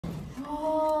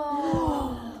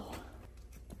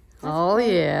Oh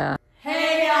yeah.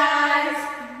 Hey guys!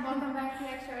 Welcome back to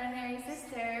Extraordinary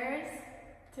Sisters.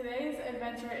 Today's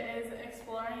adventure is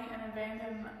exploring an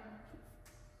abandoned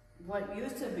What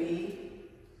used to be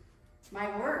my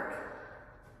work.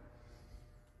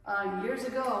 Years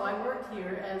ago, I worked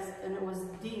here and it was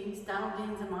Dean's, Donald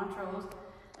Dean's in Montrose,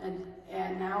 and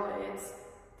now it's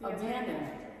abandoned.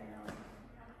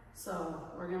 So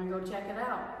we're gonna go check it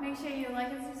out. Make sure you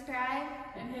like and subscribe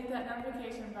and hit that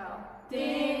notification bell.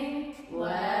 Ding!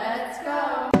 Let's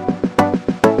go!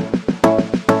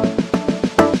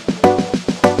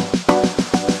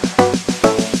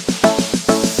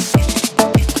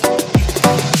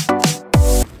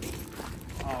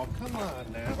 Oh, come on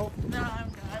now. No,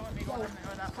 I wouldn't be going there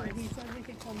without my. He said we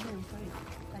could come here and play.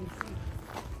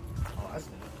 Oh, that's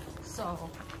neat.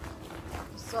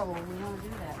 So we wanna do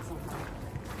that sometime.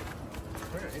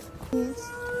 All right.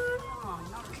 Oh,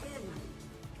 no kidding.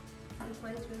 This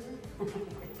place really?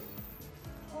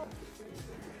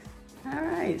 All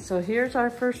right, so here's our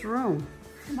first room.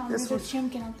 Mom, This there's a was-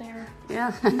 chimkin up there.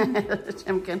 Yeah,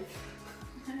 Chimkin.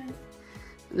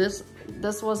 This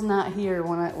was not here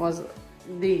when it was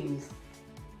Dean's.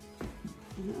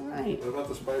 All right. What about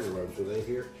the spider webs? Are they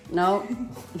here? No.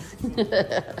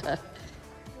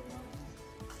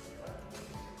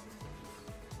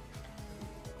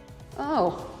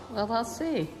 Oh, well, let's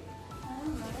see. I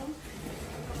don't know.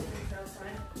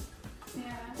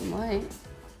 Yeah. Might.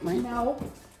 No.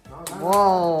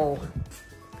 Whoa.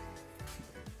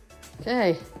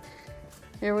 Okay,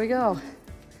 here we go.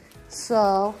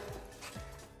 So,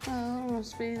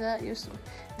 must be that used to.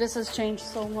 This has changed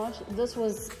so much. This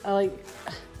was like,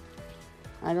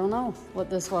 I don't know what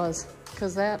this was,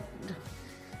 because I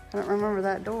don't remember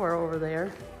that door over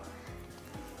there.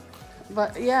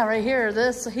 But yeah, right here,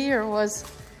 this here was,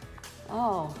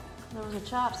 oh, there was a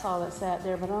chop saw that sat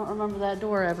there, but I don't remember that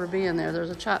door ever being there. There's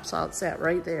a chop saw that sat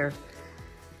right there.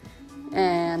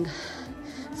 And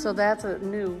so that's a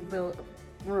new built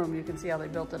room. You can see how they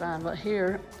built it on. But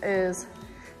here is,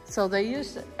 so they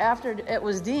used to, after it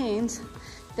was Dean's,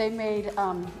 they made,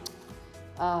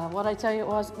 what I tell you it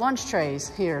was, lunch trays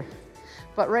here.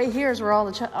 But right here is where all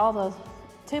the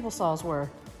table saws were.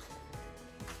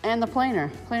 And the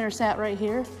planer. Planer sat right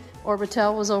here.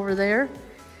 Orbitel was over there.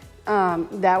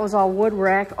 That was all wood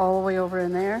rack all the way over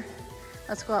in there.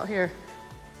 Let's go out here.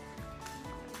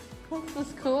 This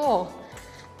is cool.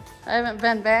 I haven't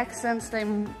been back since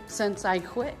I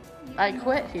quit. I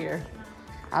quit here.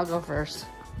 I'll go first.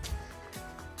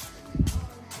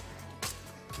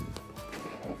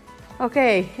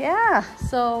 Okay, yeah,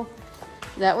 so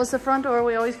that was the front door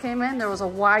we always came in. There was a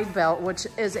wide belt, which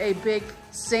is a big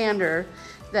sander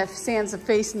that sands the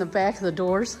face and the back of the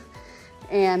doors.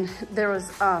 And there was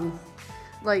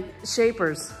like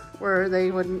shapers where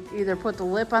they would either put the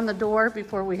lip on the door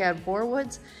before we had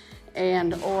boardwoods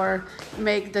or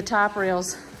make the top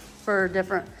rails for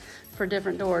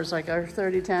different doors, like our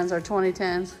 3010s, our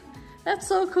 2010s. That's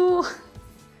so cool.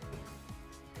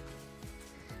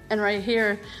 And right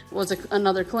here was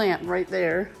another clamp right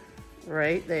there.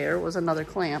 Right there was another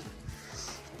clamp.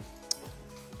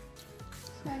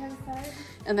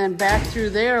 And then back through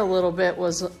there a little bit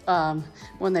was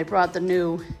when they brought the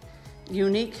new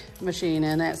Unique machine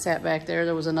in, that sat back there.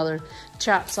 There was another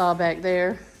chop saw back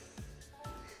there.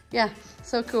 Yeah,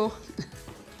 so cool.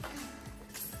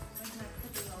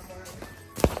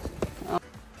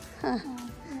 Huh.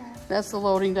 That's the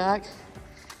loading dock.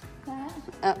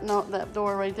 No, that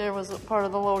door right there was part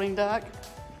of the loading dock.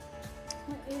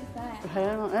 What is that? I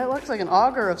don't know, it looks like an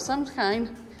auger of some kind.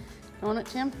 Don't it,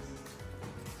 Tim?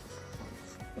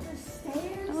 The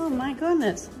stairs? Oh my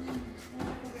goodness.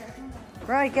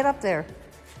 Right, get up there.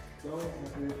 Well,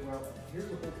 here's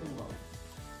the whole thing about.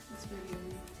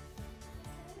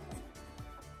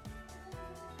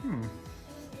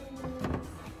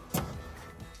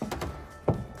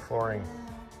 Flooring.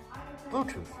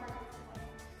 Bluetooth.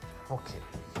 Okay.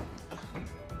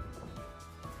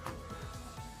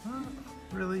 Not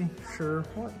really sure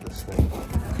what this thing.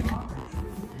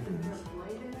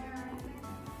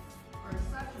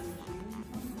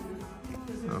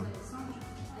 Oh.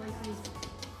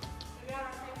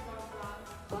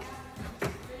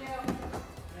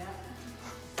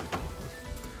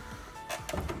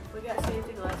 We got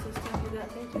safety glasses. Can you got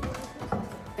safety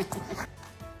glasses?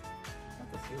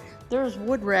 There's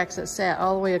wood racks that sat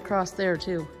all the way across there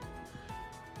too.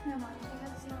 No, Mom,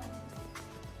 that's not.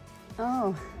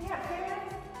 Oh.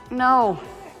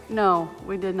 No,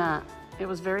 we did not. It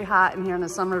was very hot in here in the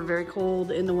summer, very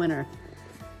cold in the winter.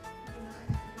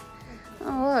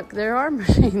 Oh, look, there are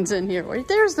machines in here. Right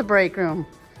there's the break room.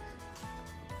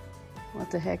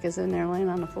 What the heck is in there laying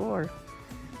on the floor?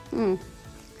 I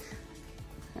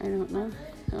don't know.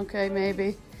 Okay,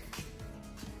 maybe.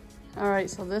 All right,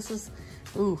 so this is,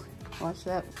 ooh, watch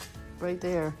that right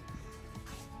there.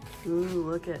 Ooh,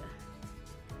 look at.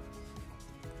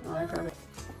 Oh, I probably.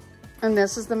 And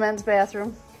this is the men's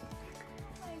bathroom.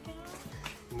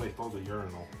 Somebody called a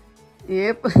urinal.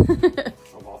 Yep.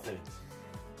 Of all things.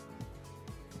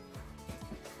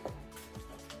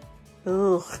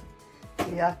 Ugh,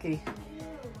 yucky.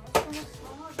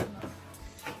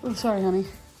 Oh, sorry, honey.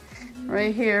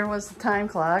 Right here was the time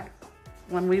clock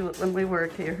when we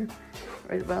worked here,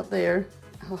 right about there.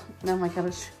 Oh, now my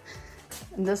gosh.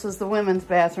 And this is the women's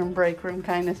bathroom break room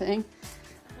kind of thing.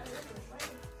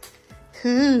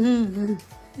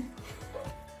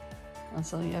 That's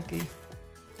so yucky.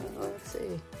 Let's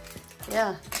see.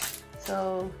 Yeah.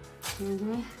 So,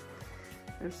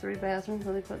 there's 3 bathrooms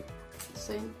where they put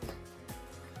sink.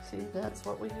 See, that's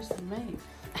what we used to make.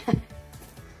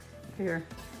 Here.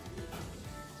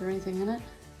 Is there anything in it?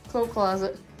 Cloak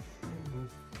closet.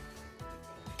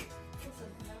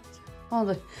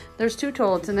 Oh, there's 2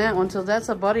 toilets in that one, so that's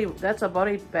a buddy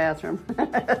bathroom.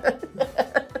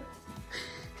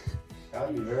 That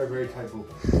would be very, very tight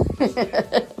open.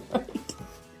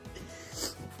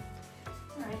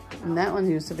 And that one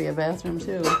used to be a bathroom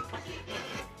too.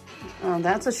 Oh,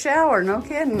 that's a shower, no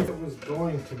kidding. It was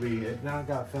going to be, it now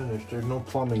got finished. There's no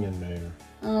plumbing in there.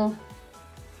 Oh,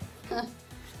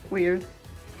 weird.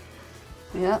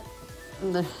 Yep.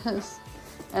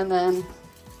 And then,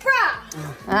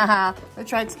 they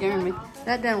tried scaring me.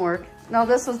 That didn't work. No,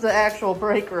 this was the actual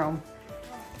break room.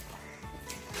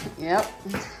 Yep.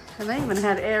 And they even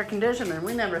had air conditioning.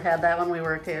 We never had that when we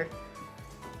worked here.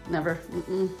 Never.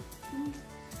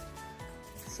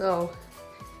 So,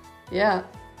 yeah.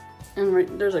 And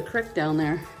there's a creek down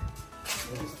there.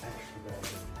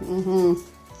 $3.50.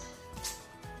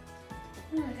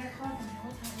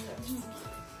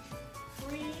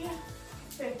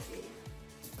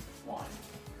 One.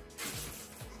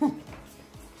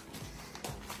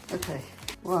 Okay.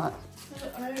 What?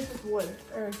 I know it's just wood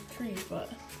or trees, but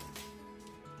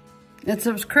It's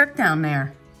a creek down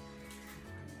there.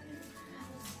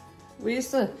 We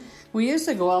used to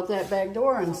go out that back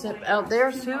door and sit out there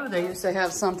too. They used to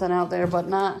have something out there, but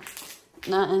not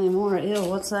anymore. Ew,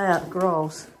 what's that?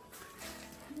 Gross.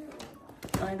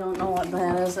 I don't know what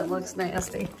that is. It looks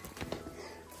nasty.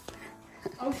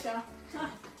 OSHA.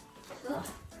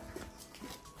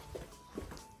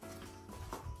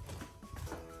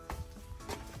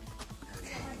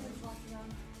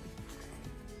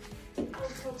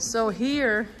 So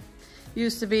here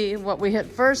used to be what we hit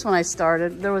first when I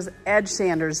started. There was edge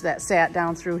sanders that sat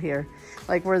down through here,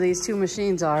 like where these 2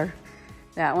 machines are.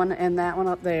 That one and that one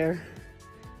up there.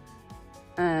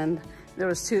 And there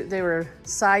was 2, they were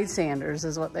side sanders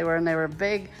is what they were. And they were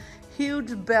big,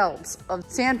 huge belts of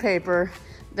sandpaper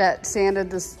that sanded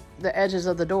the edges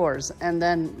of the doors. And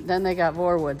then they got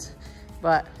Vorwoods.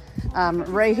 But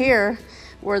right here,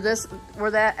 where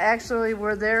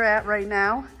they're at right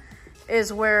now,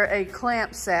 is where a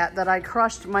clamp sat that I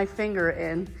crushed my finger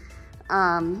in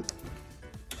a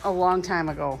long time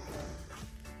ago.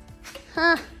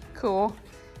 Huh, cool.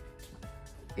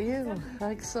 Ew,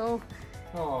 like so.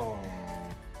 Oh.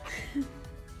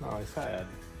 Oh, it's sad.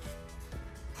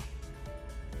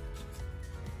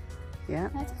 Yeah.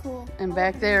 That's cool. And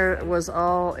back there was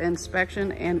all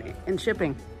inspection and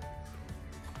shipping.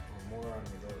 More on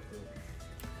the door too.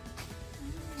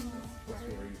 That's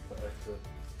where you put extra.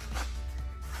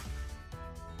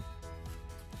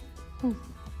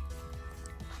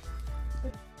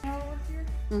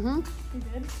 Mm-hmm. You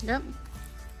did? Yep.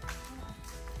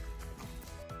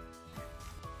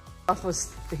 Boss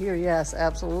was here, yes,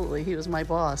 absolutely. He was my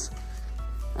boss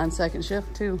on second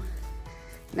shift too.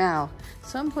 Now,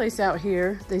 someplace out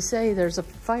here, they say there's a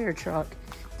fire truck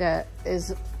that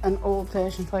is an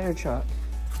old-fashioned fire truck.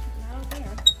 Not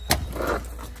there.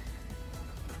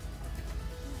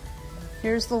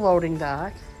 Here's the loading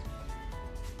dock.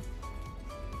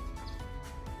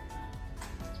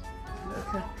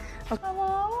 Okay.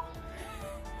 Hello?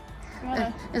 You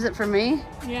wanna- Is it for me?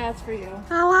 Yeah, it's for you.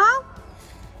 Hello?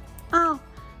 Oh,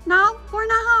 no, we're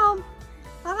not home.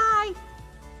 Bye-bye.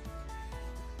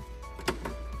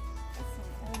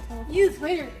 Youth,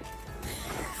 later.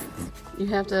 You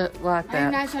have to lock I'm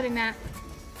that. not shutting that.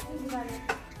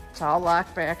 It's all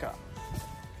locked back up.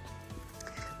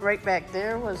 Right back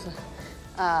there was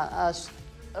a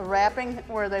wrapping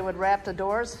where they would wrap the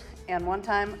doors. And one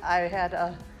time I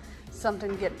had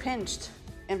something get pinched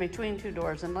in between 2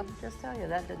 doors. And let me just tell you,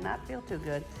 that did not feel too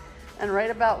good. And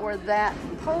right about where that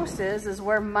post is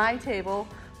where my table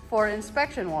for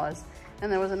inspection was.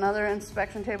 and there was another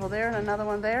inspection table there and another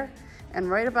one there. And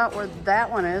right about where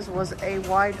that one is was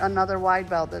another wide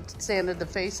belt that sanded the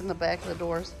face and the back of the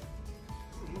doors.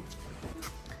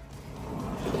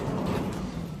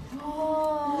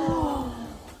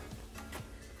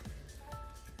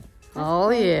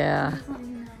 Oh yeah.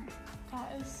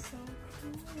 That is so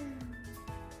cool.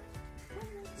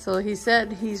 So he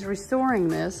said he's restoring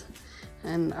this,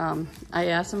 and I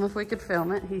asked him if we could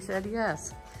film it. He said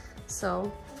yes.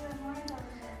 So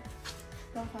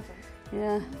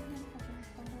yeah.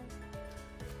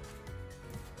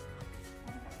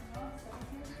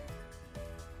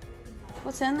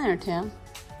 What's in there, Tim?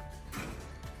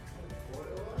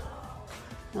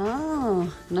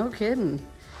 Oh, no kidding.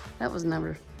 That was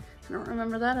never, I don't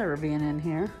remember that ever being in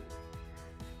here.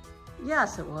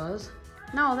 Yes, it was.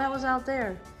 No, that was out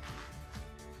there.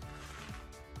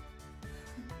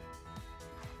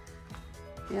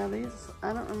 Yeah, these,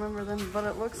 I don't remember them, but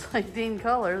it looks like Dean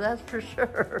Color, that's for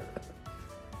sure.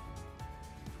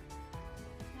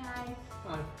 Hi.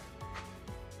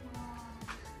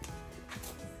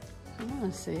 I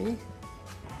want to see.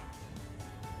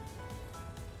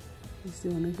 He's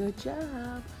doing a good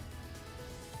job.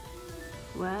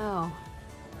 Wow.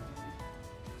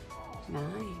 Nice.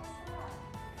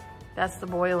 That's the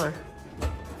boiler.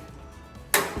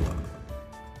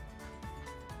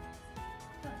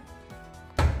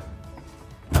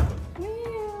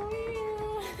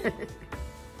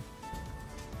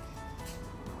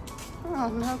 Oh,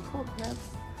 no, cool.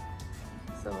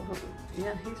 So,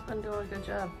 yeah, he's been doing a good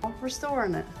job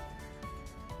restoring it.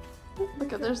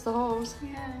 Look at, there's the hose.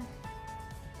 Yeah.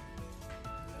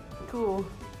 Cool.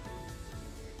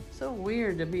 So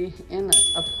weird to be in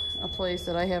a place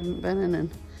that I haven't been in a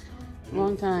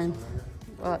long time.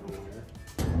 What?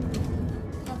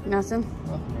 Nothing?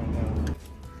 Nothing right now.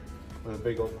 With a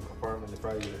big open compartment, they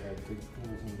probably would have had big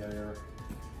tools in there.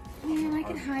 Man, I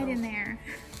can hide in there.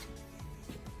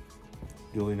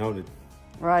 Duly noted.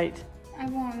 Right. I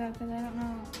won't though, because I don't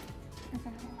know if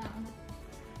I'm allowed.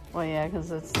 Well, yeah,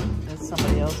 because it's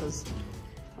somebody else's.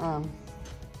 And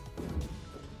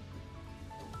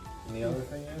the other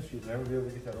thing is, you'd never be able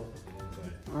to get that open from the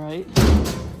inside. Right.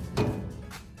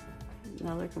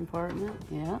 Another compartment.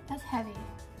 Yeah. That's heavy.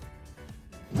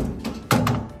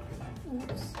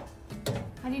 Oops.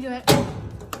 How do you do it?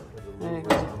 There you go.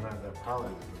 That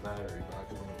probably was the battery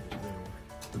box when it was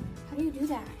new. How do you do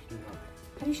that?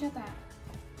 How do you shut that?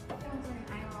 That was like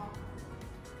an eyeball.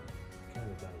 Kind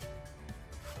of does.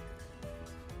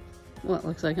 What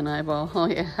looks like an eyeball? Oh,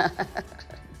 yeah.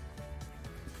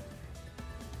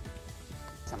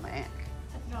 It's a Mac.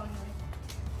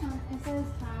 It says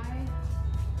hi.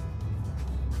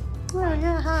 Oh,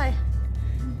 yeah, hi.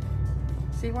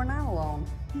 See, we're not alone.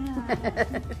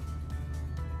 Yeah.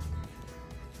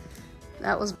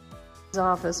 That was his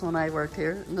office when I worked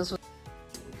here. And this was,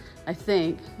 I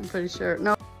think, I'm pretty sure.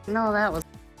 No, that was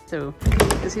too,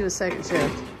 because he was second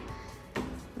shift.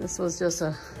 This was just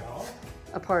a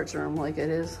parts room like it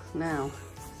is now.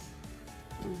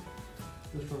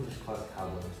 This one just collects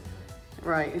cobwebs.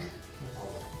 Right.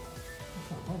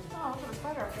 Oh, there's a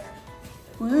spider up there.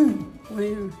 Woo,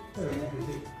 woo. All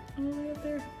the way up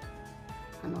there.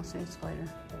 I don't see a spider.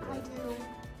 I do.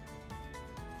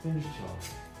 Finish job.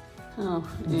 Oh,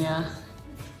 yeah.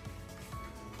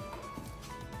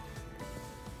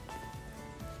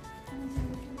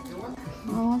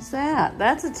 Oh, what's that?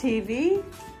 That's a TV?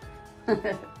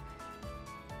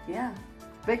 Yeah.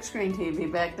 Big screen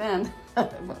TV back then.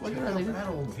 But look at that. That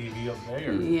old TV up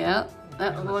there. Yep.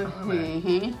 That was That's where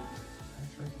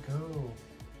it go.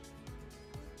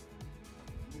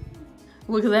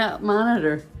 Look at that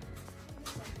monitor.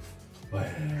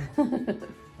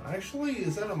 Actually,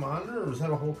 is that a monitor or is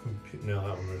that a whole computer? No,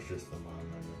 that one was just the monitor.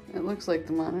 It looks like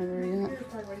the monitor, yeah. There's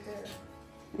probably right there.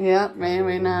 Yeah,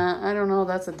 maybe not. I don't know.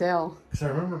 That's a Dell. Because I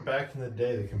remember back in the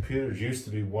day, the computers used to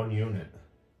be one unit.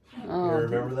 Oh. You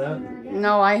remember that?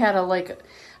 No, I had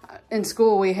in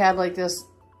school we had like this,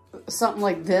 something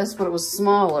like this, but it was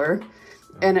smaller,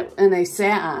 and they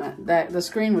sat on it. The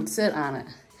screen would sit on it.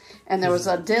 And there was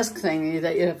a disc thing,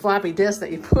 a floppy disk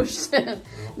that you pushed in.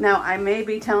 Now, I may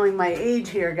be telling my age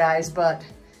here, guys, but...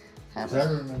 I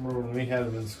remember when we had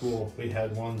them in school, we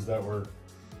had ones that were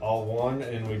all one,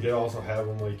 and we did also have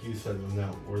them, like you said, when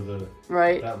that were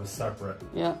right. That was separate.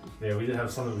 Yeah. Yeah, we did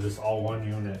have some that was just all one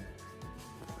unit.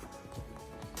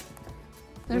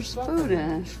 There's food in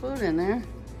it. There's food in there.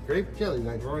 Grape jelly,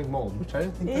 not growing mold, which I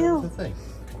didn't think that Ew. was a thing.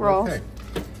 Gross. Okay.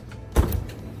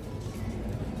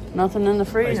 Nothing in the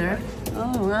freezer.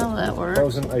 Oh, well, that works.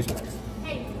 Frozen ice packs.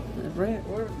 Hey, Right.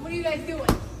 what are you guys doing?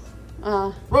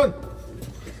 Run!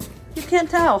 You can't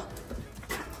tell.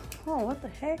 Oh, what the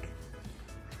heck?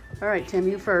 All right, Tim,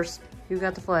 you first. You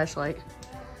got the flashlight.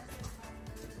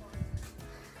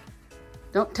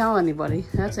 Don't tell anybody.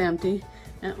 That's empty.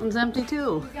 That one's empty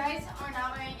too. You guys are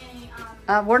not wearing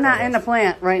any, We're not in the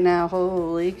plant right now.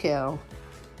 Holy cow.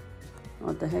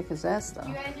 What the heck is that stuff?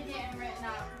 you guys are getting written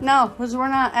up. No, because we're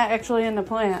not actually in the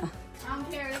plant. I don't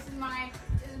care, this is my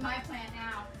plant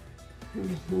now.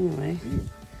 Anyway.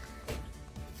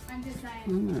 I'm just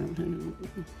saying.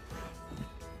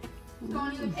 It's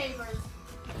going in the papers.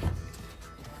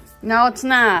 No, it's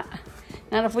not.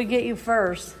 Not if we get you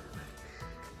first.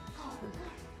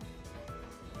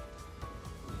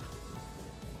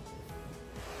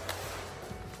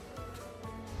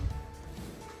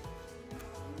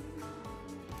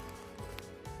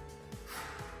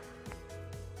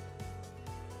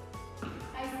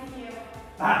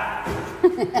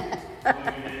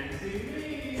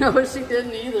 No, she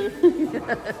didn't either.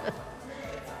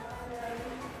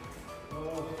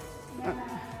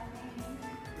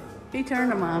 He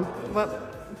turned them on,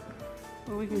 but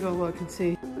we can go look and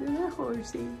see. Look at that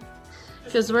horsey.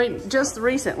 Because just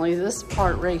recently, this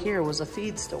part right here was a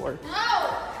feed store.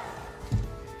 No!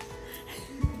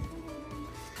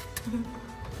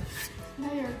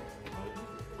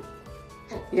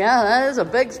 Yeah, that is a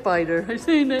big spider. I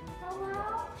seen it.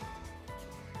 Hello?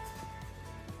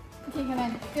 Okay, come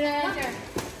in. Good answer.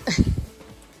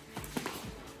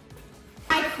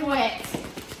 I quit.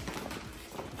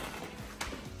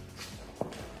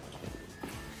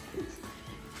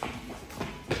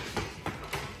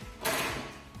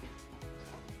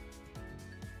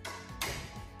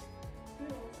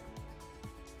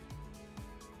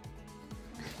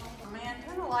 Man,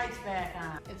 turn the lights back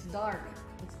on. It's dark.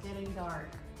 It's getting dark.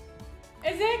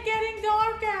 Is it getting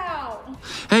dark out?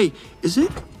 Hey, is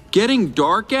it getting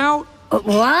dark out?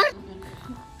 What?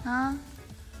 Huh?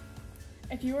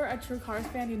 If you were a true Cars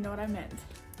fan, you'd know what I meant.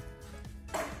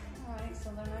 Alright, so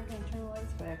they're not going to turn the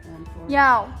lights back on for us.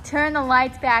 Yo, turn the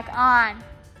lights back on.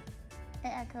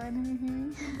 It echoed.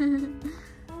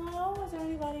 Hello, is there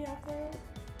anybody up there?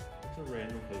 It's a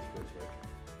random place for us,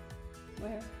 right?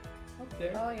 Where? Up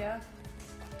there. Oh, yeah.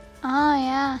 Oh,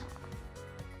 yeah.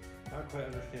 Not quite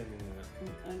understanding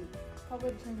that.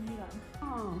 Probably turn the heat on.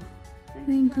 Oh,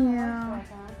 Thank for turning you. the lights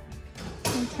back on.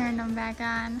 We turned them back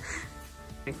on.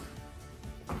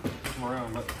 Come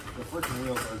around, but the freaking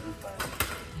wheels are just bad.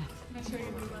 Make sure you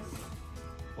do this.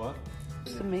 What?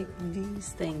 Just to make these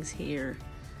things here.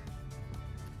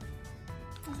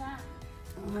 What's that?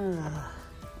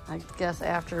 I guess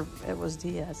after it was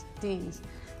Dean's.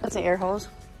 That's an air hose.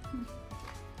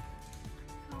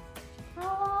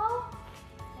 Hello?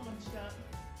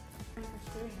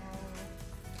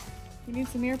 You need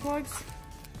some earplugs?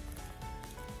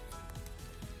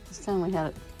 This time we had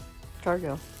it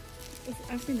cargo.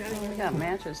 I've seen that. We got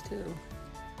matches too.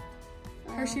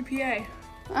 Hershey, PA.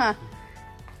 Ah.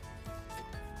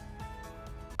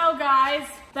 So guys,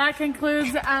 that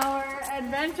concludes our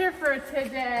adventure for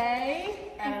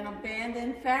today. At an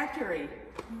abandoned factory.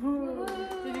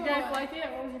 Did you guys like it?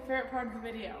 What was your favorite part of the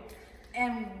video?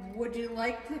 And would you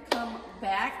like to come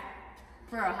back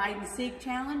for a hide and seek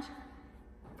challenge?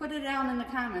 Put it down in the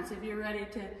comments if you're ready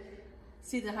to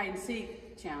see the hide and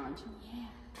seek challenge. Yeah.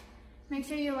 Make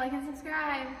sure you like and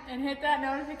subscribe. And hit that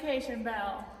notification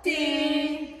bell.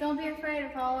 Ding! Don't be afraid to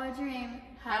follow a dream.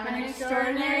 Have an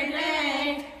extraordinary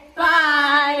day.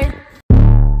 Bye!